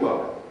review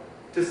of it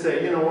to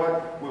say, you know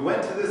what, we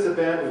went to this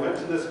event, we went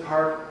to this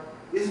park.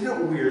 Isn't it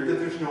weird that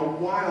there's no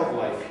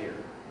wildlife here?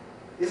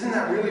 Isn't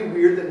that really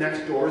weird that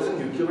next door is a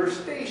nuclear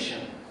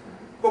station?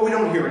 But we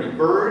don't hear any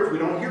birds, we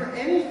don't hear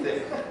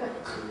anything.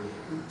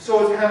 So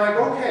it's kind of like,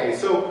 okay,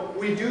 so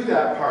we do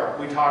that part.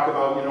 We talk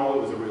about, it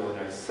was a really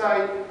nice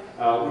site.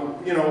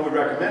 We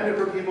recommend it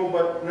for people,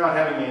 but not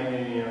having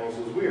any animals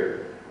was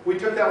weird. We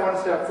took that one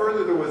step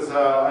further. There was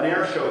an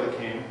air show that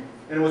came,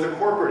 and it was a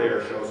corporate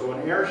air show. So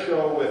an air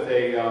show with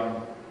a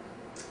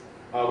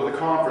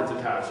conference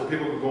attached, so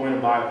people could go in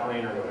and buy a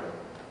plane or whatever.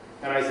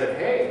 And I said,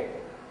 hey,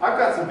 I've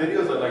got some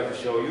videos I'd like to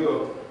show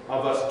you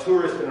of us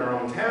tourists in our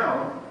own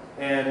town,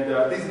 and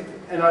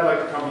I'd like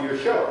to come to your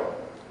show.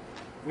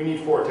 We need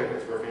 4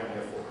 tickets for a family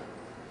of 4.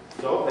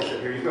 So they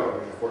said, here you go,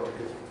 here's your 4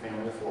 tickets for a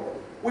family of 4.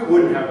 We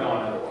wouldn't have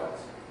gone otherwise.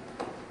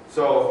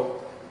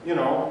 So, you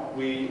know,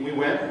 we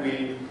went,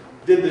 we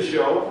did the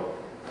show.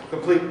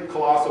 Complete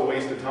colossal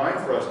waste of time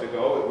for us to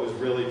go. It was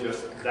really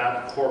just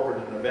that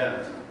corporate an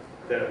event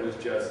that it was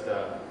just,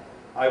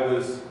 I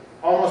was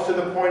almost to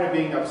the point of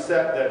being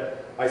upset that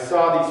I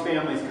saw these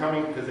families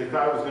coming because they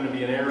thought it was going to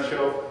be an air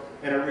show,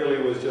 and it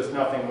really was just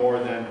nothing more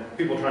than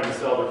people trying to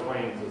sell their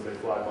planes as they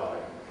fly by.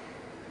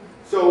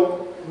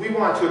 So we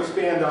want to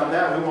expand on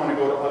that. We want to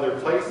go to other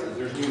places.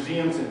 There's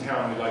museums in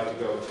town we'd like to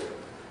go to.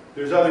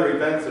 There's other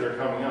events that are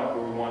coming up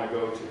where we want to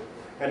go to.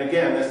 And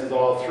again, this is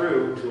all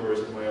through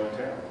Tourists in My Own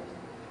Town.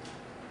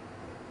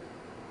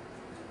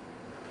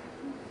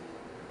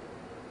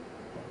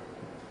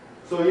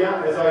 So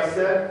yeah, as I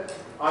said,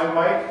 I'm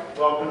Mike.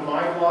 Welcome to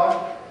my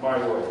blog, my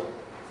world.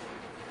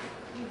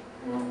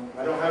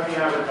 I don't have any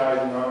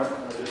advertising on it.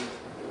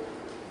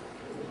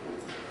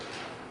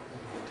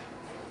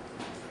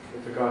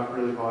 If it got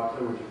really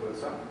popular, would you put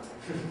some?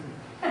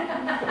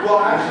 Well,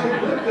 actually,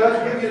 Blip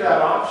does give you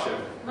that option.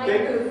 Like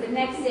who? The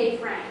next day,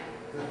 Frank.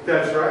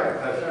 That's right.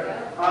 That's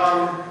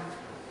right.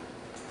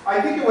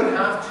 I think it would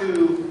have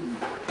to.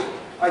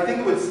 I think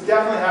it would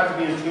definitely have to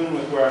be in tune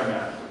with where I'm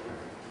at.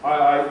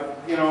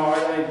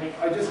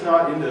 I'm just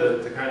not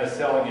into kind of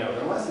selling out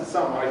unless it's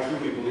something I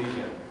truly believe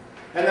in.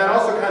 And that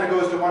also kind of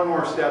goes to one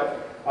more step.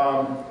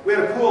 We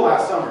had a pool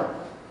last summer.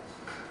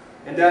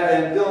 And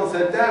Dylan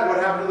said, Dad, what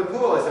happened to the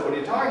pool? I said, what are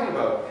you talking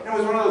about? And it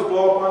was one of those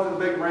blow-up ones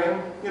with a big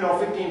ring,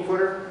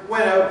 15-footer.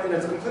 Went out, and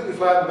it's completely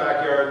flat in the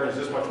backyard, and there's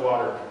this much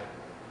water.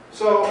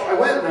 So I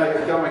went, and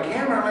I got my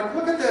camera, and I'm like,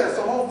 look at this,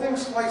 the whole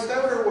thing's sliced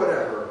out or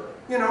whatever.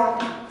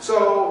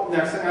 So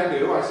next thing I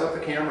do, I set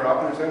the camera up,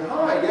 and I'm saying,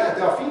 hi, yeah,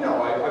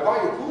 Delfino, I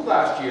bought your pool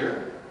last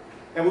year,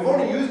 and we've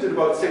only used it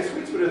about 6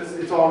 weeks, but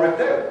it's all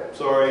ripped out.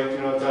 Sorry, it's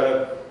out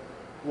of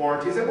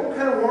warranty. He said, what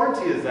kind of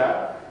warranty is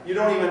that? You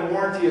don't even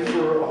warranty it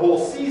for a whole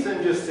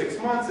season, just 6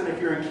 months, and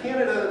if you're in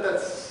Canada,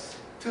 that's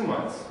 2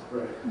 months.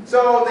 Right.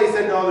 So they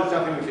said, no, there's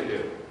nothing we can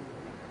do.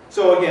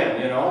 So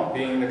again,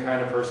 being the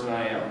kind of person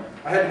I am,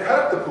 I had to cut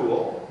up the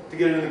pool to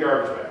get it in the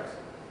garbage bags.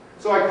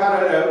 So I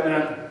cut it out, and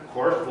I'm, of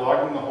course,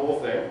 vlogging the whole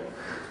thing.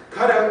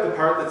 Cut out the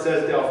part that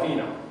says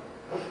Delfino.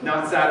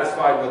 Not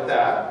satisfied with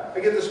that, I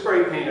get the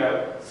spray paint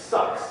out.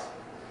 Sucks.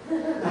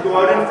 Go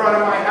out in front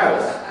of my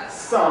house.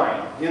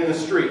 Sign in the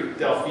street.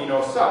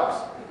 Delfino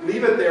sucks.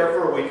 Leave it there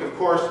for a week, of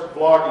course,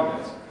 vlogging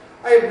this.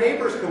 I had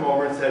neighbors come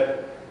over and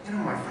said,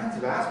 my friends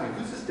have asked me,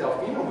 who's this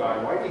Delfino guy?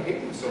 Why do you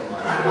hate him so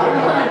much?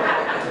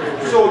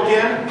 So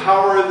again,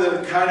 power of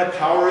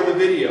the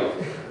video.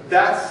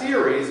 That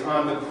series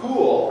on the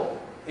pool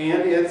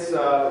and its,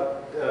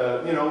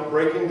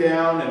 breaking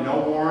down and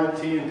no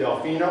warranty and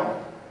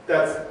Delfino,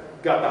 that's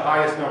got the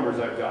highest numbers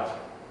I've got.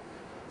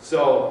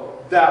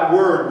 So that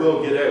word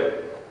will get out.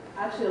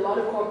 Actually, a lot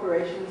of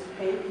corporations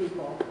pay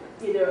people,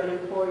 either an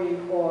employee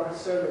or a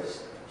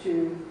service,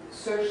 to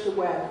search the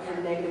web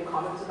for negative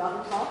comments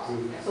about themselves,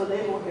 so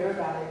they won't hear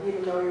about it,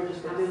 even though you're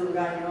just a little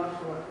guy in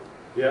offshore.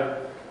 Yeah.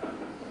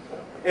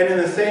 And in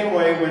the same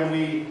way, when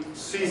we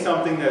see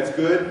something that's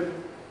good,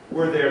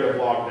 we're there to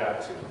blog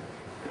that too.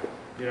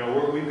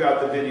 We've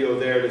got the video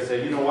there to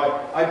say, you know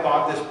what, I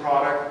bought this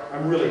product,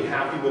 I'm really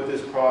happy with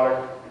this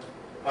product.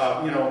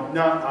 I'm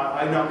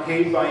not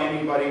paid by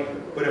anybody,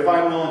 but if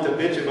I'm willing to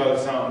bitch about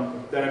something,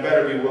 then I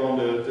better be willing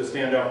to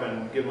stand up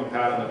and give them a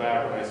pat on the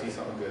back when I see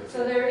something good.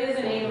 So there is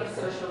an aim of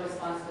social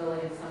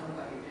responsibility in some of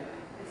what you're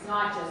doing. It's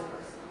not just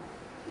personal.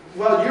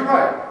 Well, you're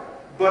right.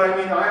 But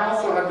I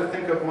also have to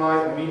think of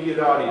my immediate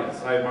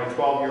audience. I have my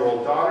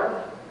 12-year-old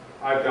daughter.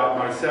 I've got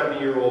my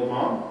 70-year-old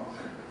mom.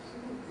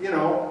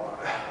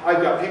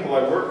 I've got people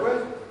I work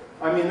with.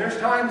 There's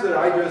times that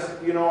I just,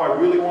 I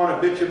really want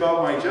to bitch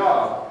about my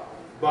job.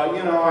 But,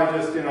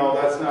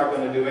 that's not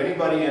going to do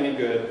anybody any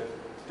good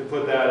to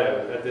put that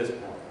out at this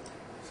point.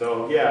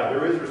 So, yeah,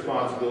 there is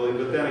responsibility,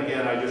 but then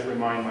again, I just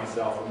remind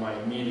myself of my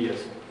immediate,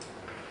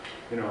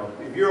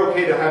 if you're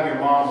okay to have your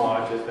mom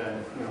watch it,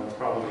 then, it's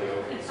probably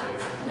okay to say.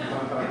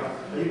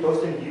 Are you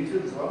posting to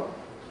YouTube as well?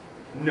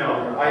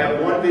 No, I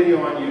have one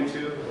video on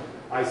YouTube.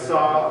 I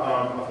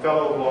saw a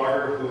fellow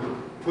blogger who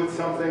put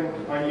something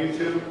on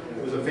YouTube.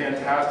 It was a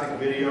fantastic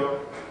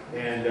video.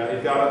 And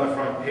it got on the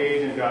front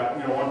page and got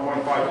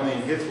 1.5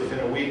 million hits within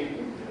a week.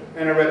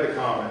 And I read the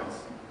comments.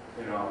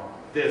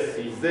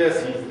 He's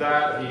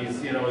that,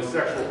 he's his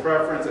sexual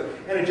preference,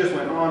 and it just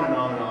went on and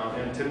on and on.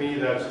 And to me,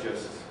 that's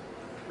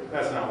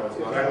not what it's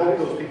about. I hope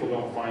those people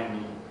don't find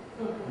me.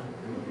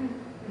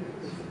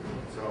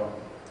 So,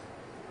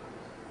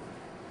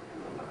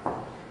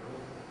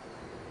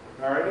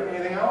 all right,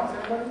 anything else,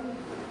 anybody?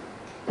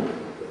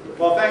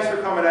 Well, thanks for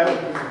coming out.